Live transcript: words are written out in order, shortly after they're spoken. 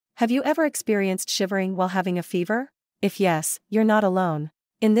Have you ever experienced shivering while having a fever? If yes, you're not alone.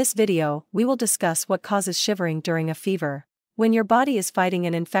 In this video, we will discuss what causes shivering during a fever. When your body is fighting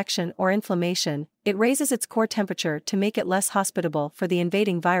an infection or inflammation, it raises its core temperature to make it less hospitable for the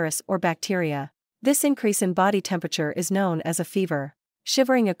invading virus or bacteria. This increase in body temperature is known as a fever.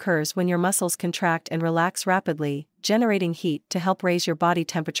 Shivering occurs when your muscles contract and relax rapidly, generating heat to help raise your body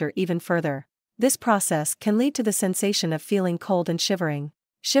temperature even further. This process can lead to the sensation of feeling cold and shivering.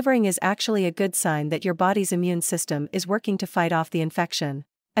 Shivering is actually a good sign that your body's immune system is working to fight off the infection.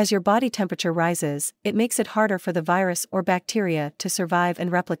 As your body temperature rises, it makes it harder for the virus or bacteria to survive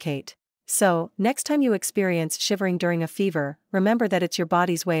and replicate. So, next time you experience shivering during a fever, remember that it's your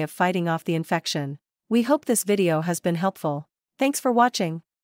body's way of fighting off the infection. We hope this video has been helpful. Thanks for watching.